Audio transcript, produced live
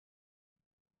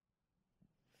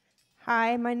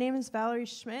Hi, my name is Valerie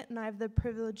Schmidt, and I have the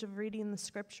privilege of reading the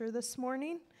scripture this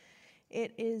morning.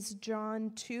 It is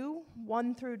John 2,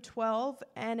 1 through 12,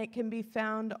 and it can be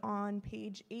found on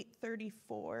page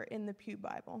 834 in the Pew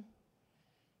Bible.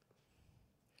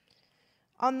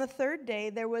 On the third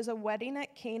day, there was a wedding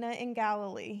at Cana in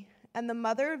Galilee, and the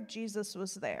mother of Jesus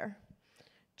was there.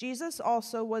 Jesus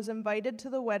also was invited to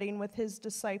the wedding with his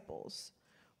disciples.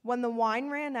 When the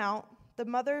wine ran out, the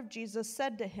mother of Jesus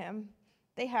said to him,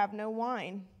 "They have no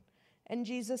wine." And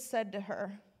Jesus said to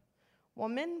her,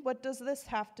 "Woman, what does this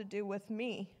have to do with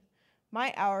me?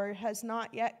 My hour has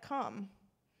not yet come."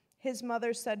 His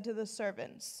mother said to the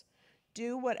servants,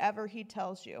 "Do whatever he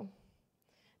tells you."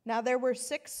 Now there were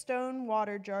 6 stone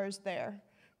water jars there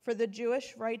for the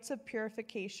Jewish rites of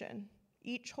purification,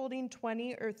 each holding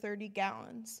 20 or 30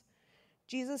 gallons.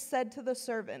 Jesus said to the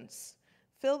servants,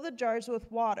 "Fill the jars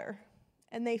with water,"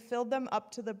 and they filled them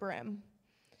up to the brim.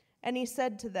 And he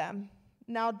said to them,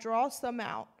 "Now draw some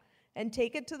out and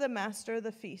take it to the master of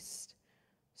the feast."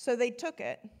 So they took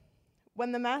it.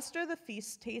 When the master of the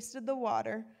feast tasted the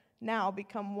water, now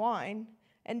become wine,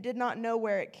 and did not know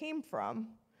where it came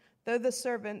from, though the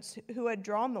servants who had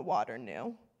drawn the water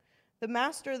knew, the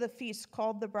master of the feast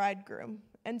called the bridegroom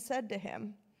and said to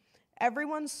him,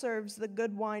 "Everyone serves the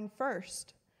good wine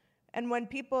first, and when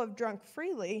people have drunk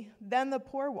freely, then the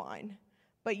poor wine.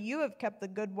 But you have kept the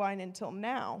good wine until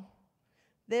now."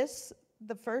 This,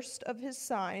 the first of his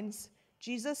signs,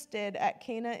 Jesus did at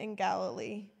Cana in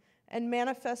Galilee, and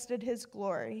manifested his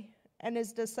glory, and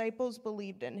his disciples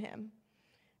believed in him.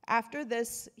 After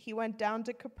this, he went down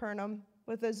to Capernaum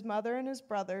with his mother and his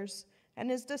brothers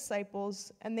and his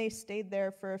disciples, and they stayed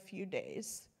there for a few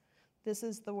days. This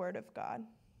is the word of God.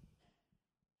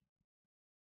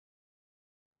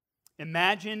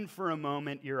 Imagine for a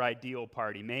moment your ideal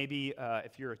party. Maybe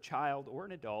if you're a child or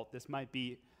an adult, this might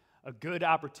be a good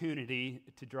opportunity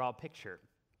to draw a picture.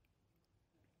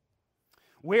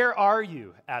 Where are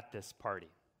you at this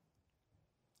party?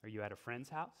 Are you at a friend's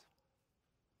house?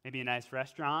 Maybe a nice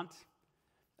restaurant?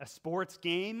 A sports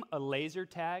game? A laser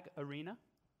tag arena?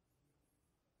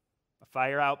 A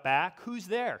fire out back? Who's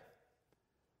there?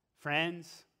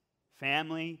 Friends?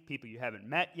 Family? People you haven't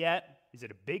met yet? Is it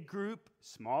a big group?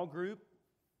 Small group?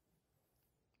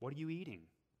 What are you eating?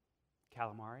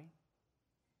 Calamari?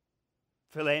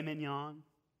 Filet mignon?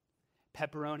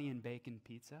 Pepperoni and bacon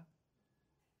pizza?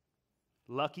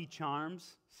 Lucky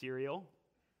Charms cereal?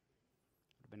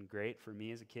 Would have been great for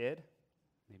me as a kid.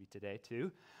 Maybe today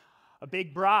too. A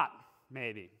big brat,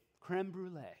 maybe. Creme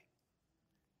brulee.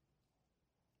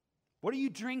 What are you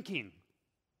drinking?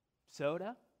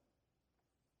 Soda?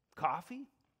 Coffee?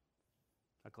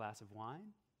 A glass of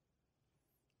wine?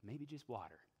 Maybe just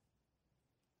water.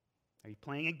 Are you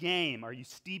playing a game? Are you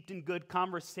steeped in good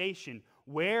conversation?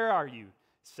 Where are you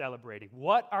celebrating?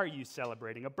 What are you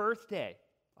celebrating? A birthday,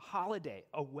 a holiday,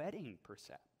 a wedding,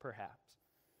 perhaps.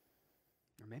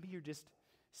 Or maybe you're just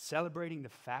celebrating the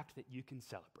fact that you can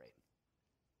celebrate.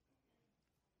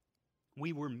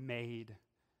 We were made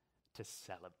to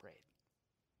celebrate,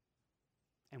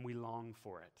 and we long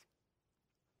for it.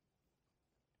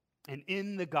 And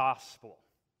in the gospel,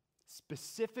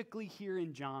 specifically here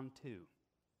in John 2,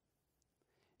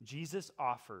 Jesus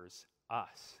offers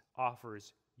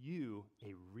you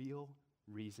a real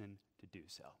reason to do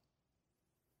so.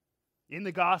 In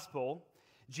the gospel,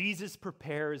 Jesus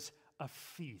prepares a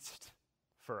feast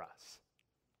for us.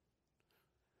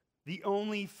 The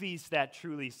only feast that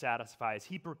truly satisfies.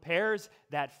 He prepares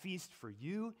that feast for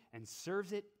you and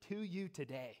serves it to you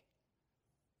today.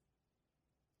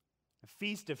 A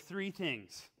feast of 3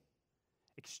 things: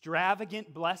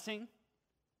 extravagant blessing,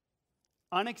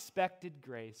 unexpected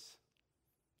grace,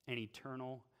 and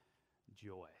eternal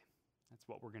joy. That's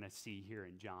what we're going to see here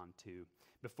in John 2.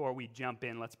 Before we jump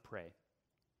in, let's pray.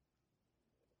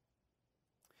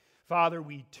 Father,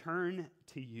 we turn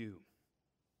to you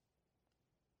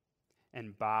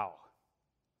and bow,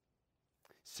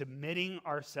 submitting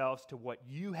ourselves to what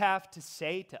you have to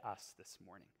say to us this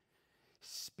morning.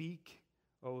 Speak,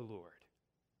 O Lord,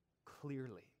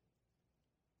 clearly.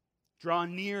 Draw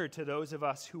near to those of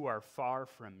us who are far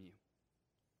from you.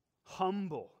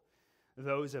 Humble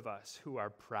those of us who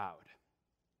are proud.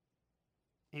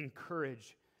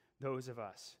 Encourage those of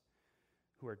us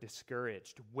who are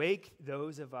discouraged. Wake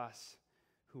those of us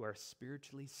who are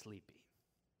spiritually sleepy.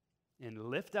 And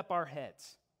lift up our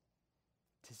heads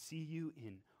to see you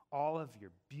in all of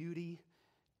your beauty,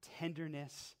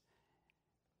 tenderness,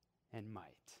 and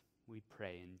might. We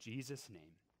pray in Jesus'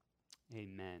 name.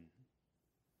 Amen.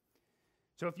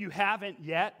 So if you haven't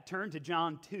yet, turn to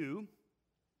John 2,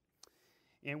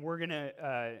 and we're going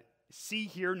to see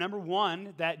here, number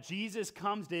one, that Jesus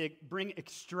comes to bring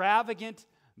extravagant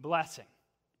blessing.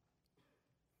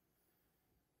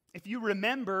 If you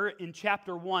remember in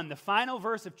chapter 1, the final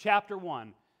verse of chapter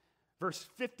 1, verse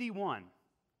 51,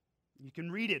 you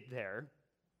can read it there.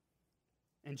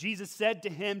 And Jesus said to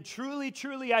him, "Truly,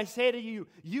 truly, I say to you,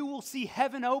 you will see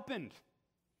heaven opened,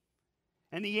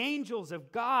 and the angels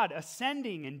of God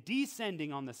ascending and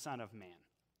descending on the Son of Man."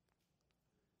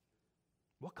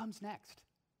 What comes next?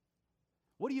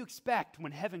 What do you expect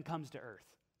when heaven comes to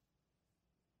earth?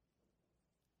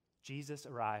 Jesus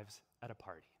arrives at a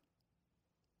party.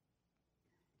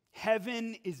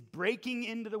 Heaven is breaking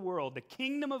into the world. The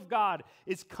kingdom of God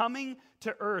is coming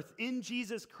to earth in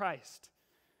Jesus Christ.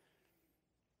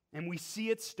 And we see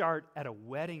it start at a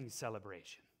wedding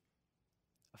celebration,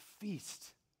 a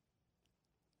feast.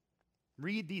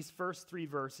 Read these first 3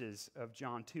 verses of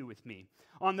John 2 with me.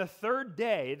 On the 3rd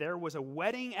day, there was a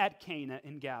wedding at Cana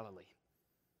in Galilee,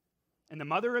 and the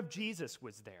mother of Jesus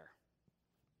was there.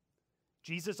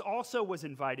 Jesus also was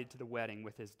invited to the wedding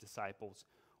with his disciples.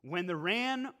 When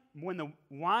the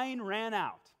wine ran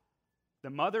out, the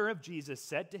mother of Jesus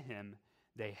said to him,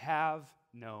 "They have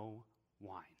no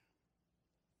wine."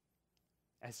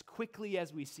 As quickly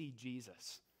as we see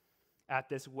Jesus at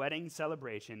this wedding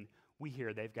celebration, we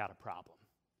hear they've got a problem.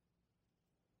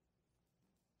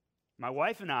 My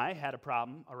wife and I had a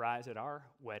problem arise at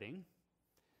our wedding.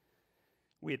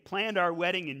 We had planned our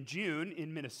wedding in June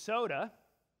in Minnesota,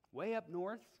 way up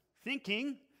north,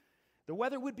 thinking the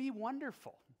weather would be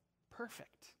wonderful,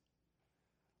 perfect,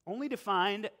 only to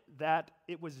find that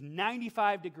it was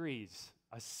 95 degrees,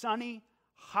 a sunny,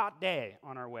 hot day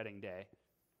on our wedding day.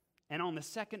 And on the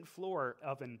 2nd floor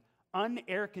of an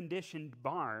unair-conditioned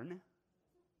barn,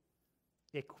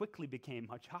 it quickly became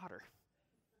much hotter.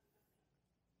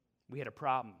 We had a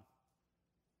problem.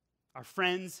 Our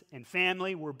friends and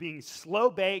family were being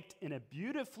slow-baked in a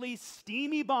beautifully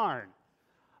steamy barn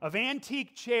of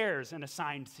antique chairs and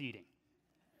assigned seating.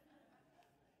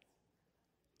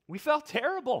 We felt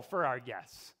terrible for our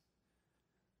guests.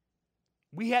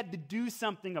 We had to do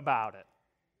something about it.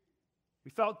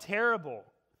 We felt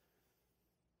terrible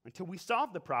until we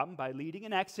solved the problem by leading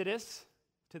an exodus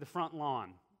to the front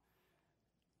lawn,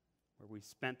 where we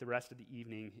spent the rest of the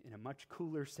evening in a much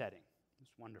cooler setting. It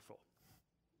was wonderful.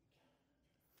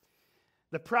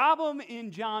 The problem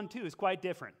in John 2 is quite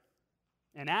different,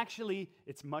 and actually,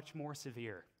 it's much more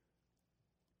severe.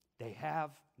 They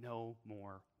have no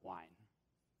more wine.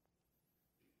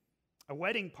 A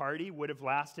wedding party would have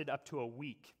lasted up to a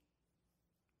week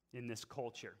in this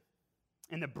culture.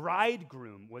 And the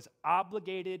bridegroom was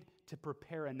obligated to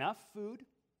prepare enough food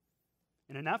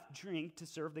and enough drink to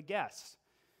serve the guests.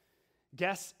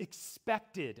 Guests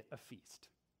expected a feast.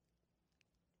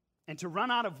 And to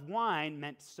run out of wine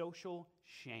meant social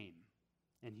shame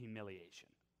and humiliation.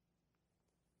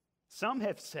 Some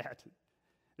have said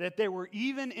that there were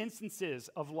even instances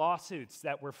of lawsuits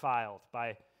that were filed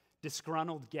by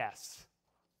disgruntled guests.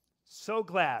 So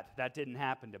glad that didn't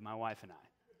happen to my wife and I.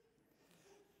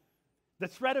 The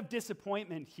threat of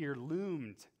disappointment here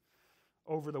loomed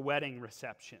over the wedding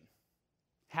reception.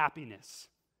 Happiness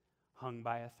hung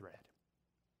by a thread.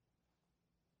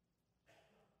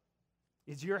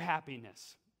 Is your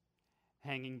happiness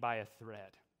hanging by a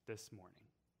thread this morning?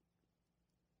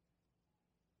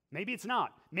 Maybe it's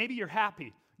not. Maybe you're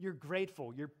happy, you're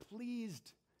grateful, you're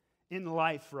pleased in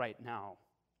life right now.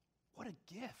 What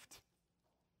a gift.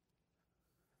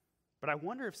 But I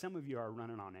wonder if some of you are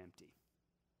running on empty.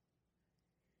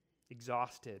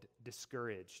 Exhausted,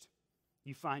 discouraged.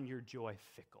 You find your joy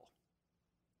fickle.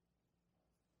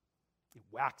 It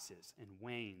waxes and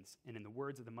wanes. And in the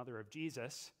words of the mother of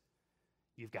Jesus,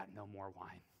 you've got no more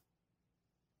wine.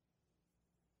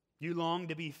 You long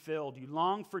to be filled. You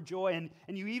long for joy.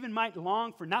 And you even might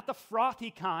long for not the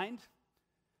frothy kind,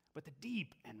 but the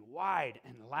deep and wide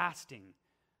and lasting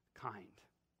kind.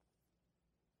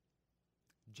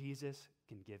 Jesus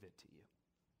can give it to you.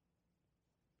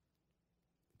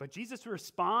 But Jesus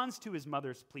responds to his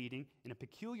mother's pleading in a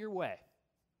peculiar way.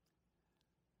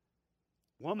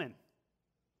 Woman,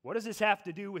 what does this have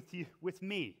to do with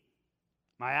me?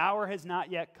 My hour has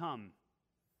not yet come.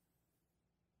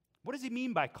 What does he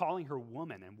mean by calling her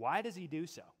woman, and why does he do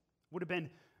so? Would have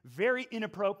been very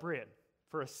inappropriate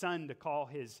for a son to call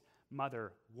his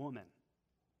mother woman.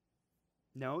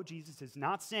 No, Jesus is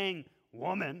not saying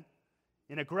woman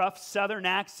in a gruff southern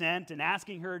accent and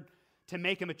asking her to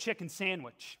make him a chicken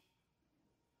sandwich.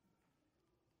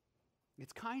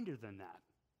 It's kinder than that.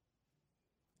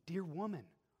 Dear woman,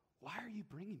 why are you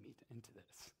bringing me into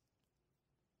this?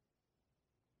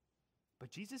 But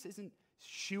Jesus isn't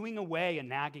shooing away a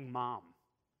nagging mom.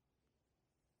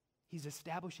 He's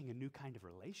establishing a new kind of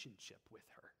relationship with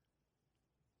her,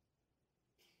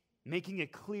 making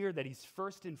it clear that he's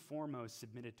first and foremost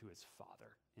submitted to his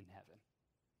Father in heaven.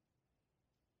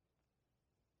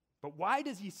 But why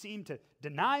does he seem to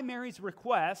deny Mary's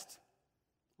request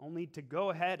only to go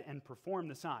ahead and perform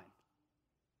the sign?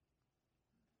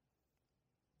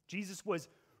 Jesus was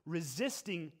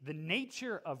resisting the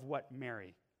nature of what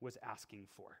Mary was asking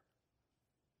for.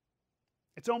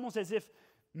 It's almost as if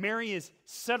Mary is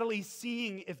subtly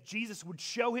seeing if Jesus would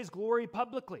show his glory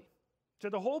publicly to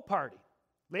the whole party.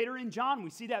 Later in John, we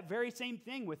see that very same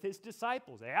thing with his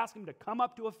disciples. They ask him to come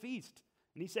up to a feast,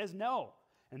 and he says no.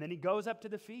 And then he goes up to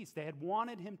the feast. They had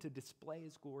wanted him to display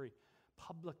his glory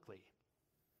publicly.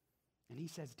 And he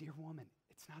says, "Dear woman,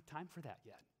 it's not time for that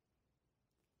yet."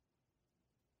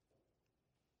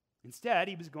 Instead,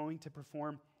 he was going to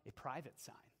perform a private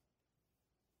sign.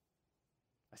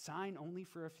 A sign only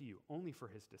for a few, only for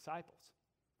his disciples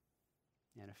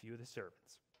and a few of the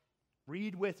servants.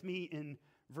 Read with me in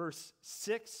verse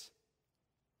 6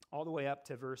 all the way up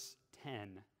to verse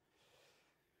 10.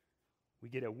 We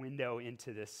get a window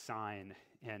into this sign,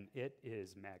 and it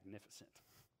is magnificent.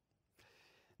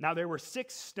 Now there were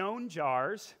 6 stone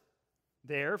jars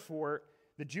there for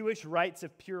the Jewish rites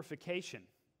of purification,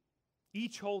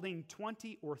 each holding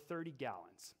 20 or 30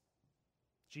 gallons.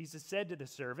 Jesus said to the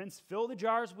servants, "Fill the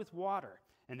jars with water,"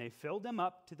 and they filled them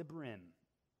up to the brim.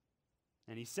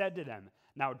 And he said to them,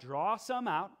 "Now draw some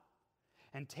out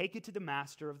and take it to the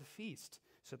master of the feast."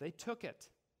 So they took it.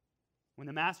 When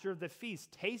the master of the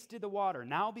feast tasted the water,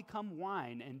 now become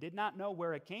wine, and did not know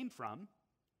where it came from,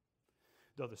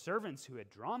 though the servants who had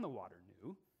drawn the water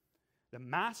knew, the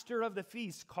master of the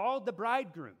feast called the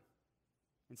bridegroom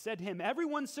and said to him,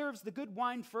 "Everyone serves the good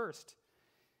wine first,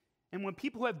 and when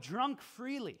people have drunk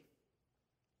freely,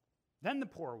 then the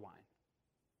poor wine.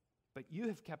 But you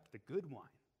have kept the good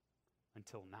wine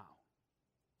until now."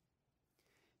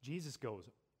 Jesus goes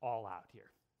all out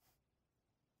here.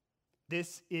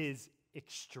 This is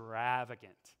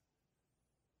extravagant.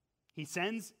 He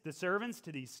sends the servants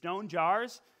to these stone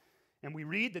jars, and we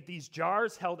read that these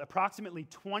jars held approximately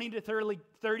 20 to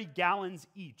 30 gallons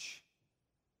each.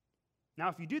 Now,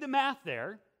 if you do the math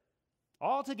there,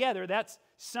 altogether, that's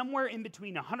somewhere in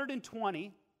between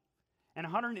 120 and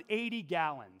 180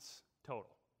 gallons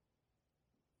total.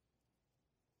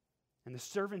 And the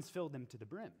servants filled them to the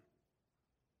brim.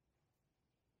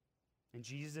 And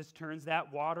Jesus turns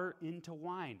that water into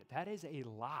wine. That is a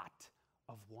lot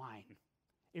of wine,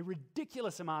 a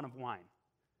ridiculous amount of wine.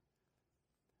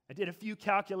 I did a few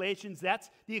calculations. That's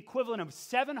the equivalent of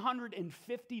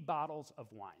 750 bottles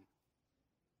of wine.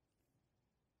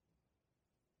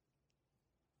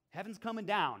 Heaven's coming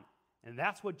down, and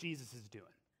that's what Jesus is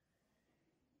doing.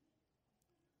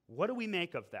 What do we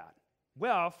make of that?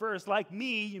 Well, first, like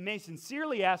me, you may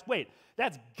sincerely ask, wait,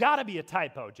 that's got to be a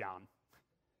typo, John.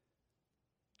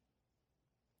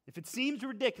 If it seems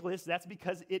ridiculous, that's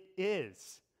because it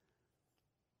is.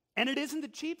 And it isn't the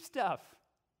cheap stuff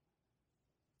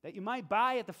that you might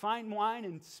buy at the fine wine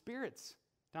and spirits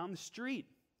down the street.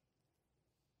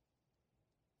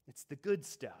 It's the good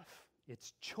stuff.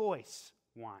 It's choice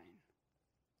wine.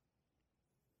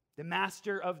 The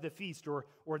master of the feast, or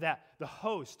that the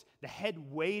host, the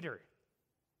head waiter,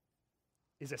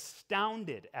 is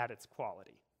astounded at its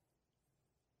quality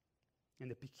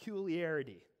and the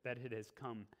peculiarity that it has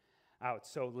come out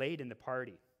so late in the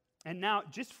party. And now,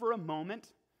 just for a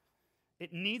moment,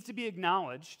 it needs to be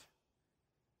acknowledged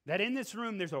that in this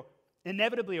room there's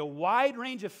inevitably a wide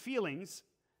range of feelings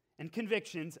and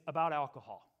convictions about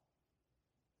alcohol.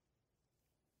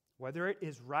 Whether it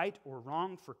is right or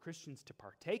wrong for Christians to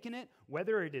partake in it,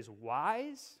 whether it is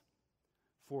wise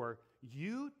for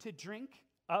you to drink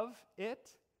of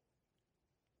it,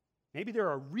 maybe there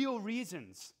are real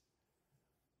reasons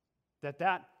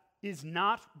that is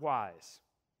not wise.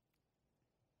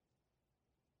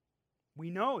 We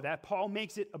know that Paul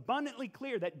makes it abundantly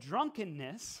clear that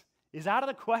drunkenness is out of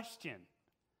the question.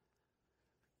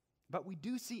 But we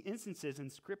do see instances in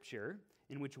Scripture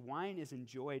in which wine is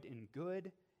enjoyed in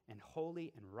good and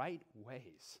holy and right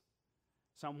ways.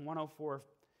 Psalm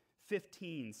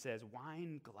 104:15 says,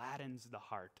 "Wine gladdens the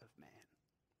heart of man."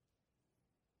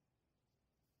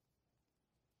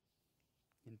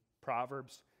 In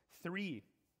Proverbs 3,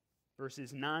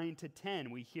 verses 9 to 10,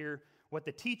 we hear what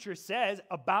the teacher says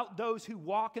about those who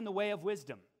walk in the way of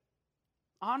wisdom.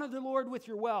 "Honor the Lord with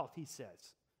your wealth," he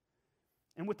says,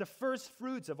 "and with the first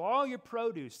fruits of all your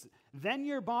produce. Then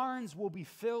your barns will be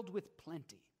filled with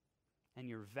plenty, and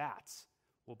your vats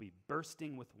will be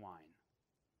bursting with wine."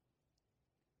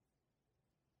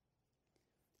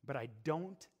 But I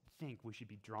don't think we should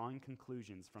be drawing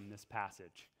conclusions from this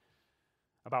passage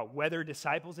about whether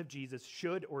disciples of Jesus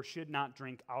should or should not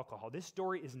drink alcohol. This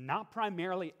story is not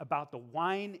primarily about the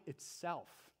wine itself,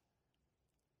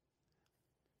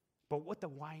 but what the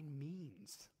wine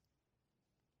means.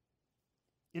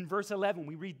 In verse 11,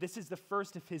 we read, this is the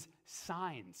first of his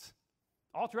signs.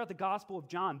 All throughout the Gospel of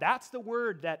John, that's the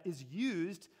word that is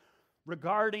used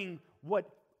regarding what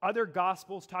other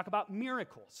Gospels talk about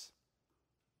miracles.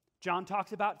 John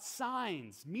talks about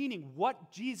signs, meaning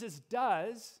what Jesus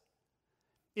does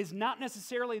is not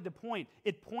necessarily the point.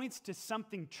 It points to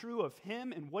something true of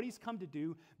him and what he's come to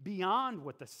do beyond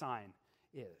what the sign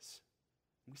is.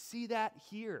 We see that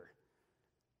here.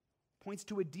 Points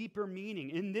to a deeper meaning.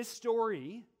 In this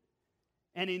story,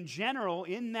 and in general,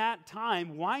 in that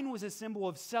time, wine was a symbol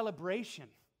of celebration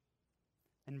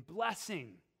and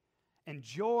blessing and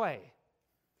joy.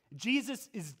 Jesus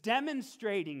is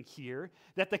demonstrating here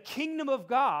that the kingdom of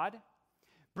God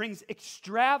brings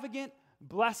extravagant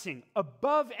blessing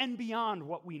above and beyond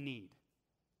what we need.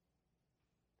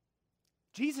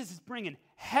 Jesus is bringing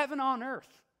heaven on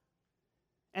earth,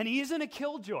 and he isn't a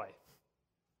killjoy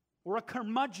or a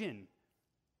curmudgeon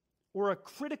or a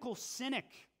critical cynic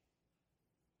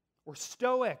or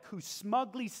stoic who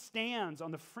smugly stands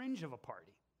on the fringe of a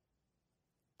party,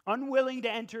 unwilling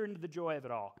to enter into the joy of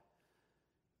it all.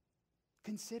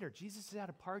 Consider, Jesus is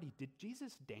at a party. Did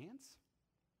Jesus dance?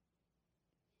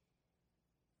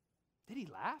 Did he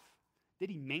laugh?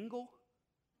 Did he mingle?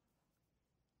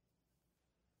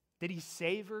 Did he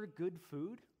savor good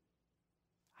food?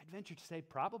 I'd venture to say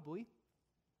probably.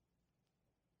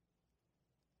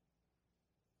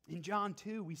 In John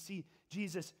 2, we see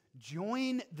Jesus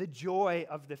join the joy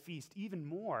of the feast. Even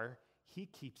more, he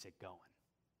keeps it going,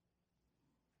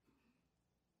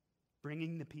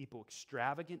 bringing the people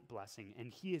extravagant blessing,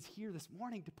 and he is here this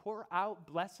morning to pour out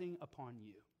blessing upon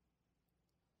you.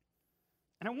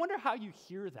 And I wonder how you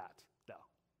hear that, though.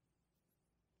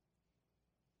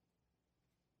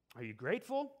 Are you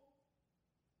grateful?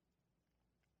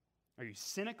 Are you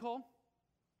cynical?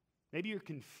 Maybe you're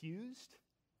confused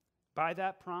by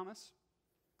that promise.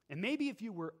 And maybe if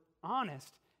you were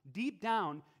honest, deep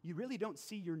down, you really don't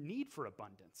see your need for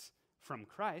abundance from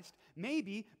Christ.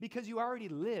 Maybe because you already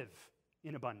live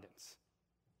in abundance,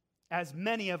 as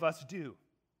many of us do.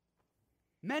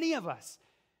 Many of us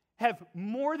have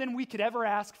more than we could ever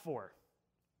ask for.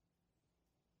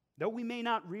 Though we may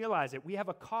not realize it, we have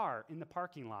a car in the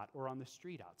parking lot or on the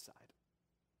street outside.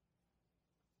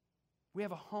 We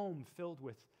have a home filled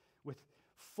with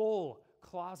full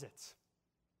closets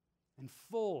and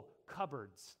full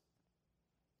cupboards.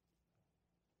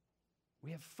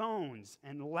 We have phones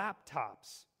and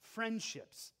laptops,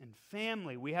 friendships and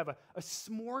family. We have a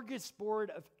smorgasbord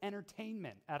of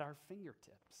entertainment at our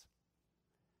fingertips.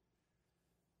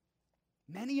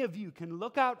 Many of you can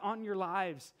look out on your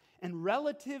lives, and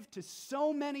relative to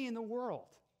so many in the world,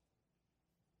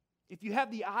 if you have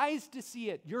the eyes to see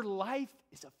it, your life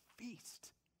is a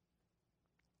feast,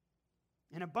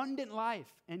 an abundant life.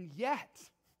 And yet,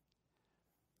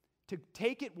 to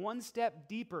take it one step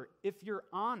deeper, if you're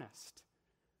honest,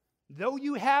 though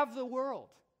you have the world,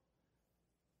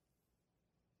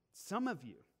 some of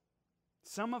you,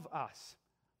 some of us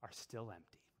are still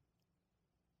empty.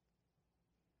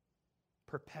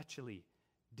 Perpetually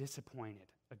disappointed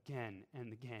again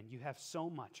and again. You have so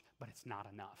much, but it's not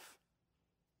enough.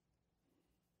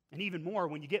 And even more,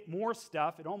 when you get more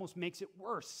stuff, it almost makes it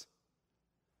worse.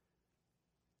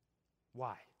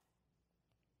 Why?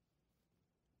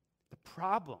 The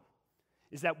problem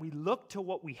is that we look to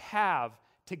what we have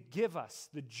to give us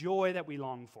the joy that we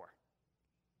long for.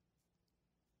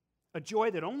 A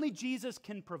joy that only Jesus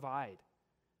can provide.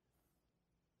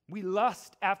 We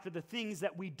lust after the things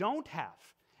that we don't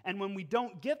have. And when we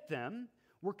don't get them,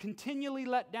 we're continually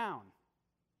let down.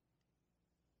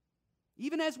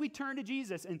 Even as we turn to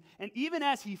Jesus and even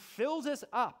as he fills us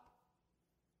up,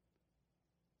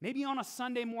 maybe on a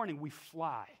Sunday morning we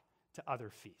fly to other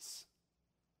feasts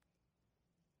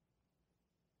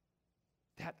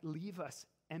that leave us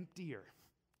emptier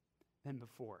than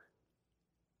before.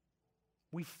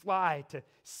 We fly to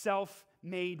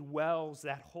self-made wells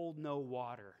that hold no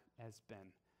water, as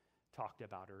Ben talked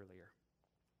about earlier.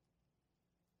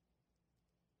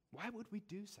 Why would we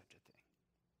do such a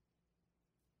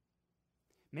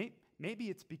thing? Maybe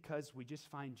it's because we just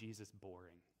find Jesus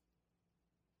boring.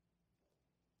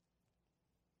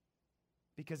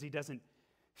 Because he doesn't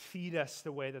feed us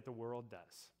the way that the world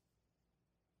does.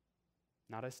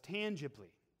 Not as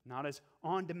tangibly, not as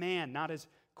on demand, not as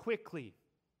quickly.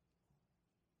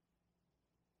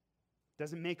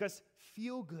 Doesn't make us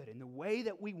feel good in the way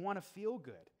that we want to feel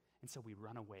good. And so we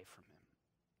run away from him.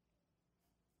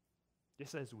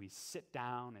 Just as we sit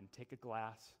down and take a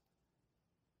glass,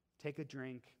 take a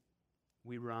drink,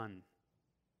 we run.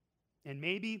 And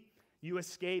maybe you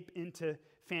escape into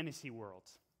fantasy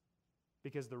worlds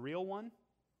because the real one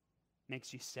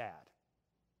makes you sad.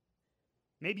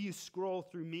 Maybe you scroll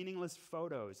through meaningless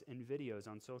photos and videos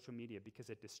on social media because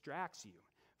it distracts you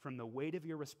from the weight of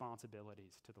your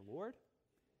responsibilities to the Lord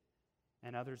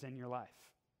and others in your life.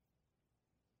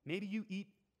 Maybe you eat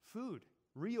food,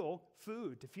 real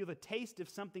food, to feel the taste of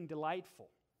something delightful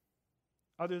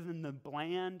other than the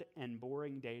bland and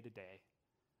boring day-to-day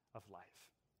of life.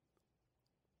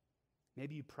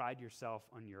 Maybe you pride yourself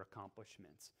on your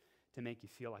accomplishments to make you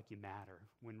feel like you matter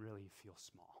when really you feel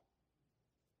small.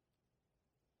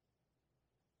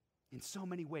 In so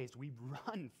many ways, we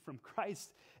run from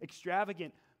Christ's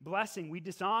extravagant blessing. We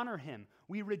dishonor him.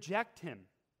 We reject him.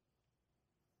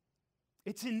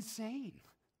 It's insane.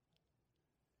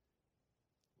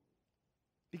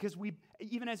 Because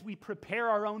even as we prepare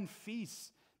our own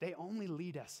feasts, they only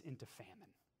lead us into famine.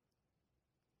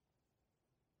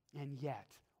 And yet,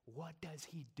 what does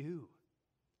he do?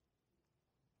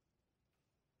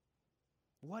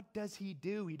 What does he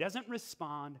do? He doesn't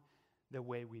respond the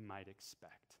way we might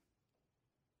expect.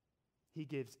 He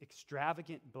gives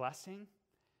extravagant blessing,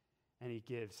 and he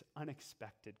gives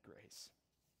unexpected grace.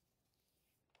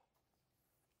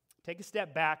 Take a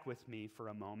step back with me for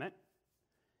a moment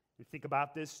and think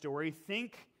about this story.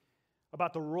 Think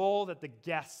about the role that the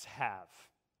guests have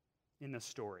in the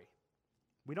story.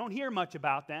 We don't hear much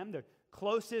about them. The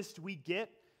closest we get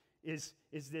is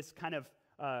this kind of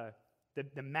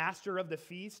the master of the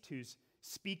feast who's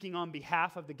speaking on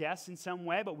behalf of the guests in some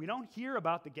way, but we don't hear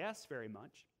about the guests very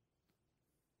much.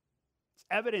 It's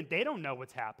evident they don't know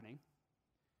what's happening.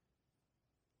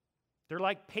 They're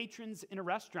like patrons in a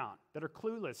restaurant that are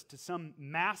clueless to some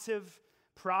massive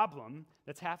problem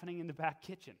that's happening in the back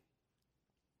kitchen.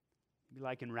 Maybe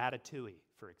like in Ratatouille,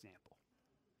 for example.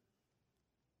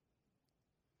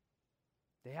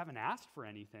 They haven't asked for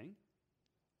anything,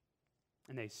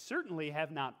 and they certainly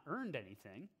have not earned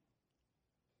anything.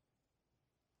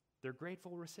 They're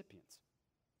grateful recipients,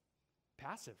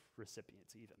 passive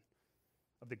recipients even,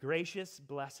 of the gracious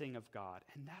blessing of God.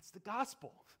 And that's the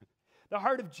gospel. The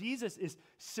heart of Jesus is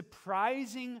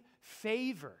surprising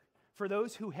favor for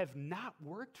those who have not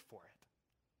worked for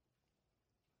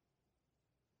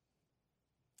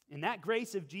it. And that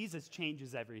grace of Jesus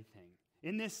changes everything.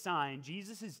 In this sign,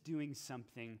 Jesus is doing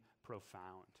something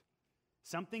profound,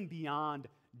 something beyond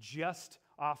just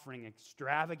offering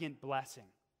extravagant blessing.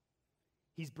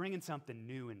 He's bringing something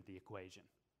new into the equation.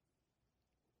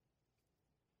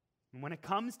 And when it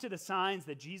comes to the signs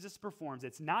that Jesus performs,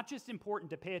 it's not just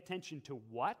important to pay attention to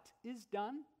what is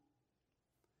done,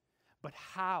 but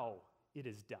how it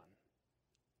is done.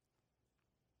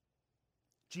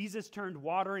 Jesus turned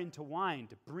water into wine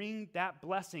to bring that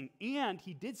blessing, and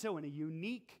he did so in a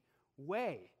unique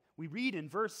way. We read in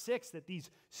verse 6 that these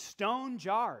stone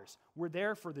jars were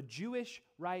there for the Jewish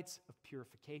rites of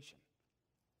purification.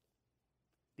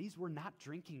 These were not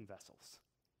drinking vessels.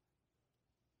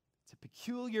 It's a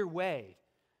peculiar way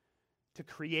to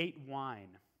create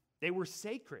wine. They were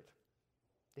sacred.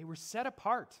 They were set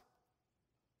apart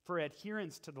for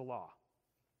adherence to the law.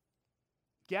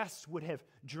 Guests would have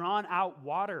drawn out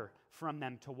water from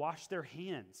them to wash their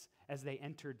hands as they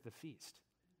entered the feast.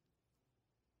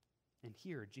 And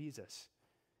here, Jesus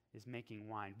is making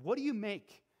wine. What do you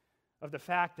make of the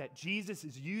fact that Jesus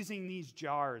is using these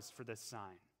jars for this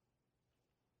sign?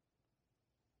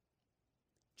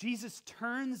 Jesus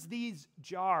turns these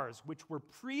jars, which were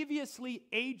previously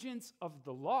agents of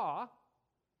the law,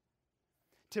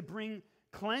 to bring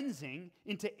cleansing,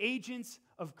 into agents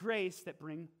of grace that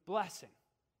bring blessing.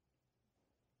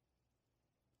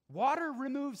 Water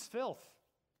removes filth.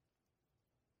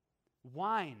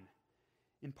 Wine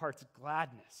imparts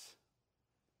gladness.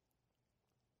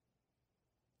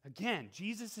 Again,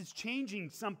 Jesus is changing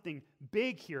something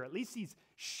big here. At least he's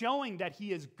showing that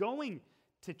he is going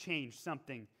to change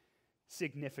something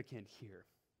significant here.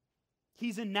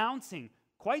 He's announcing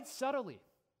quite subtly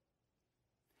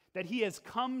that he has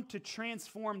come to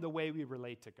transform the way we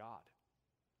relate to God.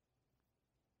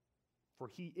 For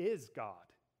he is God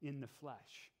in the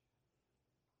flesh.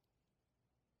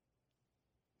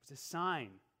 It's a sign,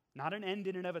 not an end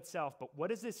in and of itself, but what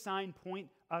does this sign point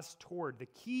us toward? The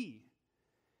key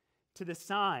to the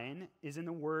sign is in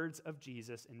the words of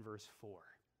Jesus in verse 4.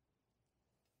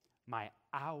 My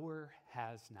hour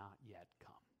has not yet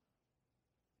come.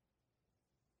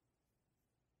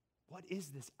 What is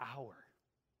this hour?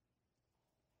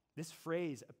 This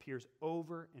phrase appears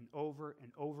over and over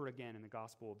and over again in the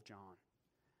Gospel of John.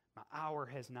 My hour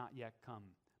has not yet come.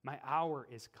 My hour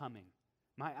is coming.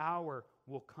 My hour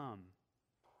will come.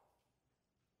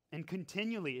 And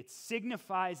continually, it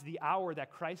signifies the hour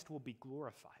that Christ will be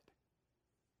glorified.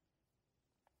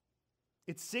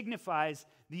 It signifies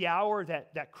the hour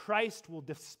that Christ will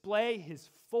display his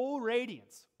full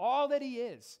radiance, all that he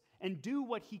is, and do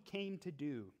what he came to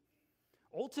do,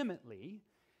 ultimately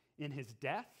in his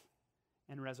death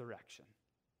and resurrection.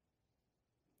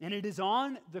 And it is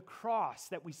on the cross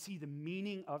that we see the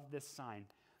meaning of this sign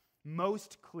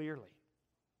most clearly.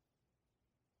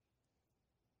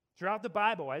 Throughout the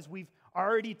Bible, as we've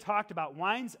already talked about,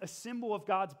 wine's a symbol of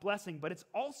God's blessing, but it's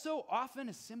also often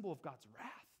a symbol of God's wrath.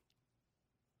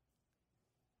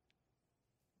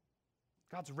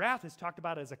 God's wrath is talked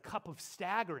about as a cup of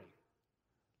staggering,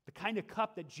 the kind of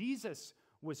cup that Jesus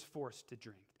was forced to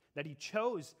drink, that he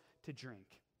chose to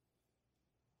drink.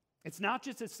 It's not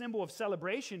just a symbol of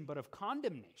celebration, but of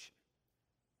condemnation.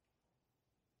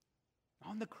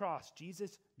 On the cross,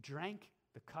 Jesus drank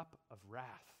the cup of wrath,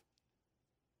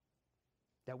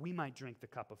 that we might drink the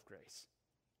cup of grace.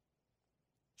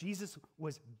 Jesus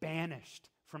was banished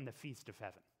from the feast of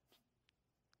heaven,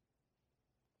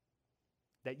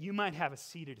 that you might have a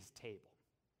seat at his table,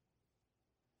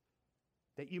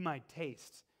 that you might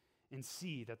taste and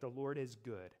see that the Lord is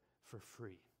good for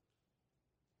free.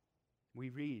 We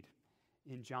read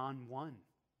in John 1,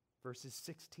 verses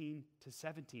 16 to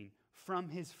 17, from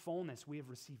his fullness we have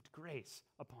received grace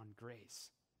upon grace.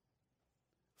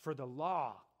 For the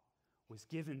law was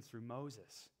given through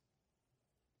Moses.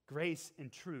 Grace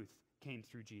and truth came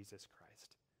through Jesus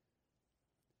Christ.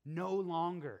 No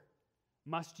longer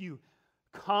must you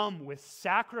come with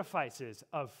sacrifices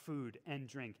of food and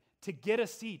drink to get a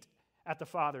seat at the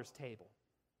Father's table.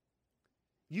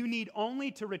 You need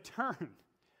only to return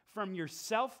from your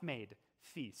self-made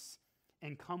feasts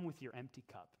and come with your empty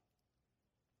cup.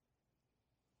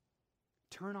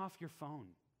 Turn off your phone.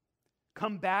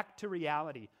 Come back to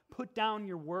reality. Put down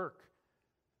your work.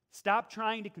 Stop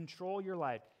trying to control your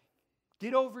life.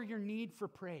 Get over your need for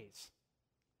praise.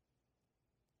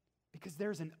 Because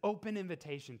there's an open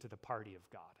invitation to the party of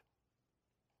God.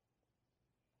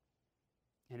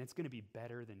 And it's going to be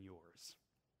better than yours.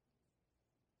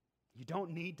 You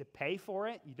don't need to pay for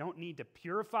it. You don't need to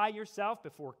purify yourself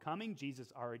before coming.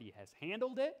 Jesus already has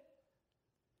handled it.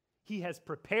 He has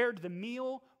prepared the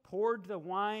meal, poured the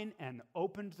wine, and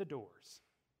opened the doors.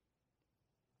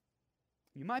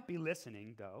 You might be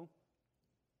listening, though,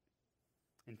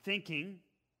 and thinking,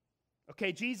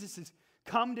 okay, Jesus has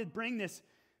come to bring this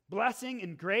blessing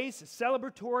and grace, a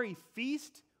celebratory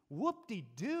feast.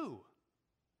 Whoop-de-doo,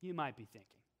 you might be thinking.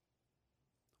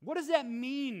 What does that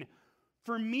mean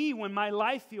for me when my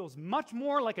life feels much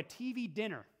more like a TV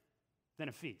dinner than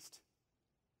a feast?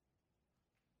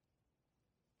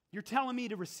 You're telling me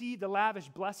to receive the lavish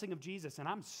blessing of Jesus, and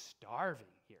I'm starving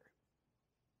here.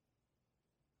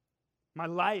 My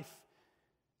life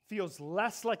feels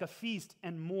less like a feast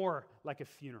and more like a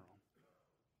funeral.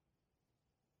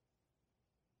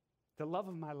 The love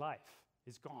of my life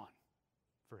is gone,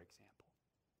 for example.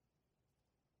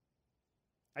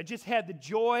 I just had the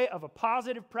joy of a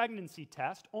positive pregnancy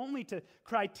test, only to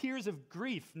cry tears of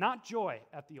grief, not joy,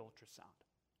 at the ultrasound.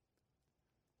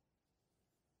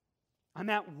 I'm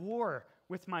at war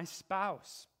with my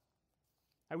spouse.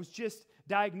 I was just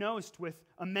diagnosed with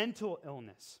a mental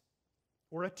illness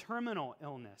or a terminal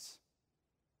illness.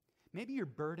 Maybe you're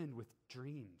burdened with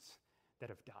dreams that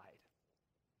have died.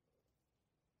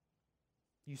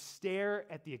 You stare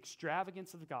at the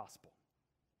extravagance of the gospel,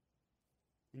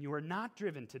 and you are not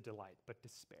driven to delight, but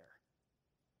despair.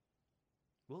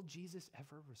 Will Jesus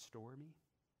ever restore me?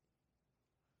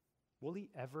 Will he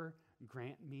ever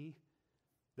grant me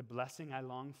the blessing I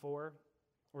long for,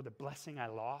 or the blessing I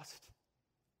lost?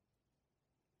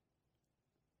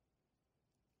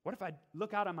 What if I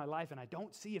look out on my life and I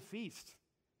don't see a feast?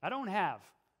 I don't have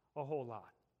a whole lot.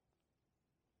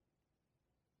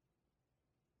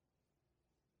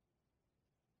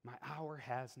 My hour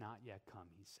has not yet come,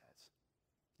 he says.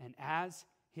 And as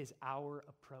his hour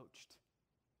approached,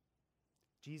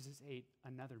 Jesus ate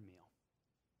another meal.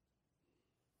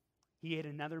 He ate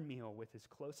another meal with his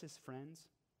closest friends,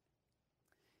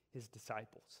 his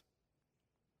disciples.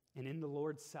 And in the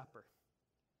Lord's Supper,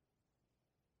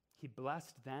 he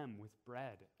blessed them with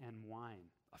bread and wine,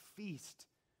 a feast.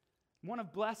 One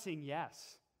of blessing,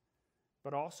 yes,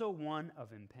 but also one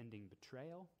of impending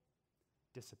betrayal,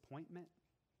 disappointment,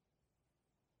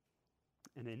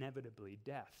 and inevitably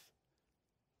death.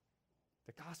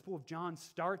 The Gospel of John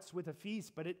starts with a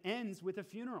feast, but it ends with a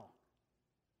funeral.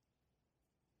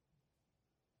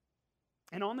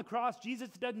 And on the cross, Jesus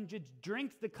doesn't just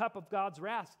drink the cup of God's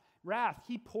wrath.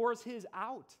 He pours his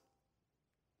out.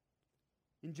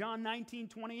 In John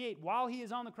 19:28, while he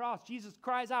is on the cross, Jesus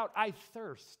cries out, "I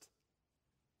thirst.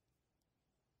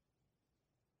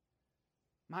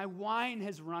 My wine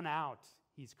has run out,"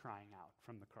 he's crying out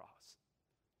from the cross.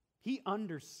 He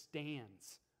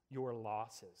understands your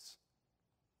losses,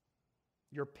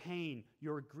 your pain,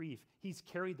 your grief. He's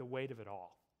carried the weight of it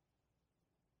all.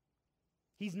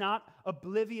 He's not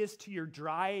oblivious to your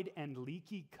dried and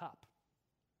leaky cup,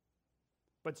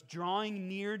 but's drawing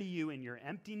near to you in your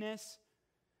emptiness,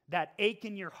 that ache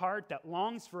in your heart that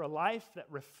longs for a life that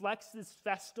reflects this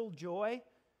festal joy.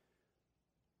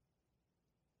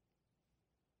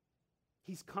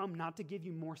 He's come not to give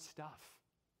you more stuff,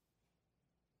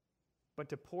 but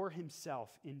to pour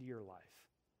himself into your life.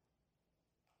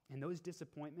 And those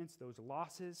disappointments, those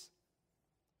losses,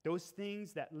 those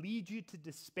things that lead you to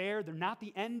despair, they're not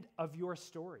the end of your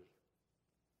story.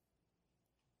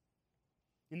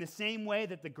 In the same way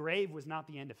that the grave was not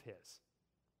the end of his.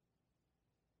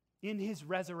 In his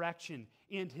resurrection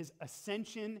and his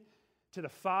ascension to the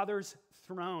Father's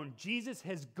throne, Jesus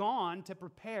has gone to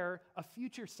prepare a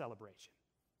future celebration,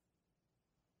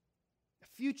 a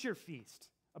future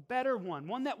feast, a better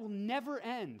one that will never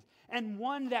end, and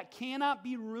one that cannot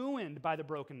be ruined by the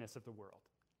brokenness of the world.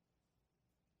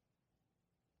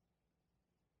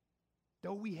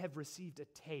 Though we have received a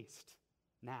taste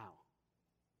now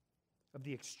of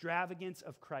the extravagance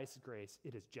of Christ's grace,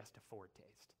 it is just a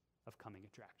foretaste of coming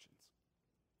attractions.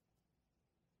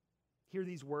 Hear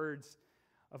these words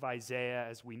of Isaiah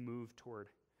as we move toward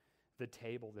the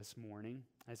table this morning,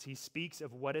 as he speaks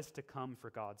of what is to come for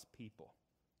God's people.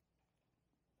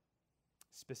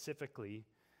 Specifically,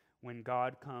 when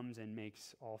God comes and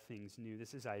makes all things new.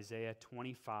 This is Isaiah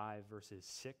 25, verses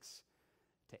 6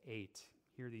 to 8.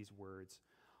 Hear these words.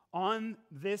 On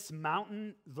this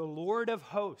mountain, the Lord of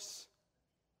hosts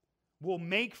will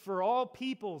make for all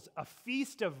peoples a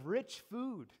feast of rich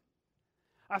food,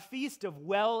 a feast of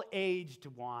well-aged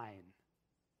wine,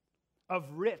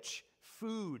 of rich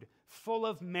food full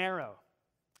of marrow,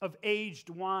 of aged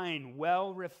wine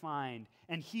well refined,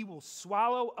 and he will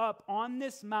swallow up on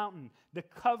this mountain the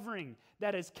covering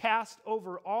that is cast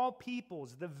over all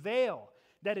peoples, the veil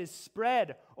that is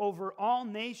spread over all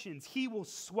nations. He will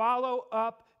swallow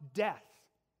up death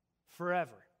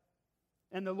forever.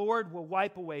 And the Lord will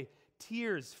wipe away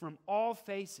tears from all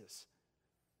faces.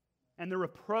 And the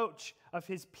reproach of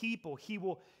his people he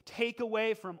will take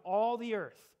away from all the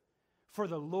earth. For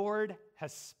the Lord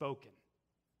has spoken.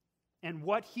 And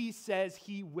what he says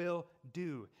he will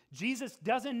do. Jesus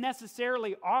doesn't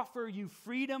necessarily offer you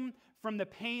freedom from the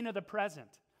pain of the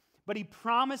present, but he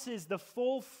promises the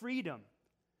full freedom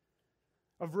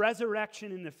of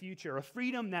resurrection in the future, a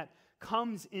freedom that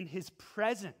comes in his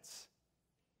presence.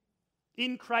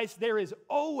 In Christ, there is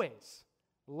always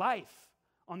life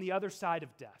on the other side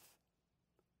of death.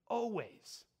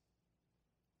 Always.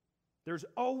 There's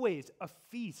always a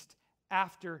feast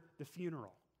after the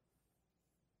funeral.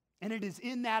 And it is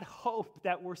in that hope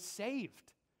that we're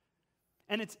saved.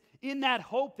 And it's in that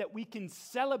hope that we can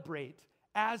celebrate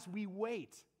as we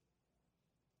wait.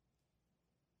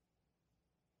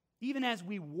 Even as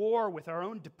we war with our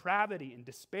own depravity and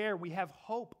despair, we have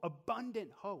hope,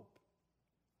 abundant hope.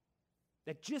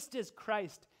 That just as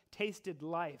Christ tasted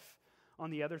life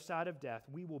on the other side of death,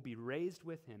 we will be raised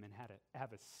with him and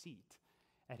have a seat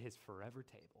at his forever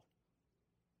table.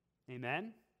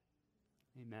 Amen?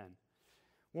 Amen.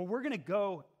 Well, we're going to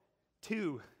go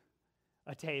to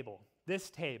a table, this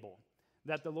table,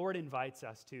 that the Lord invites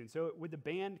us to. And so would the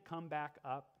band come back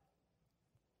up?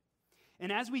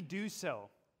 And as we do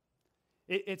so,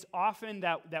 it's often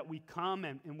that we come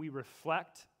and we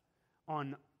reflect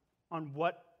on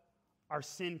what our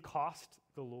sin cost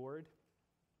the Lord,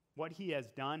 what he has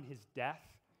done, his death.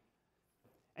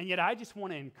 And yet I just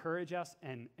want to encourage us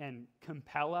and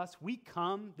compel us. We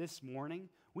come this morning,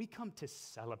 we come to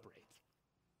celebrate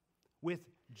with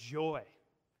joy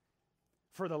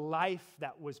for the life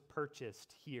that was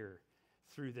purchased here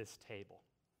through this table.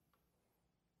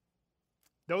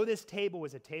 Though this table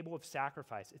is a table of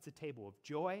sacrifice, it's a table of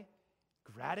joy,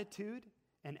 gratitude,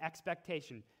 and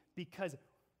expectation, because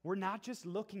we're not just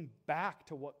looking back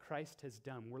to what Christ has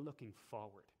done, we're looking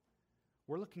forward.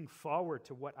 We're looking forward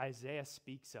to what Isaiah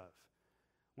speaks of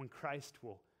when Christ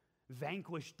will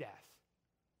vanquish death.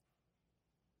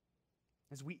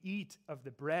 As we eat of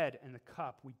the bread and the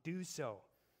cup, we do so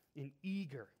in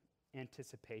eager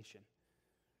anticipation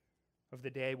of the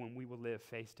day when we will live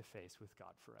face to face with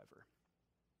God forever.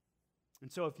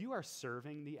 And so if you are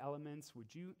serving the elements,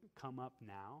 would you come up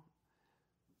now?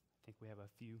 think we have a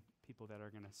few people that are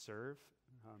going to serve.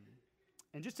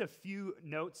 And just a few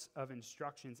notes of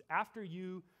instructions. After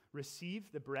you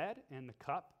receive the bread and the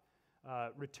cup,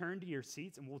 return to your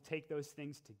seats, and we'll take those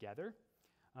things together.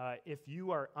 If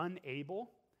you are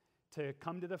unable to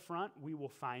come to the front, we will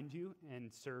find you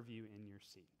and serve you in your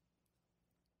seat.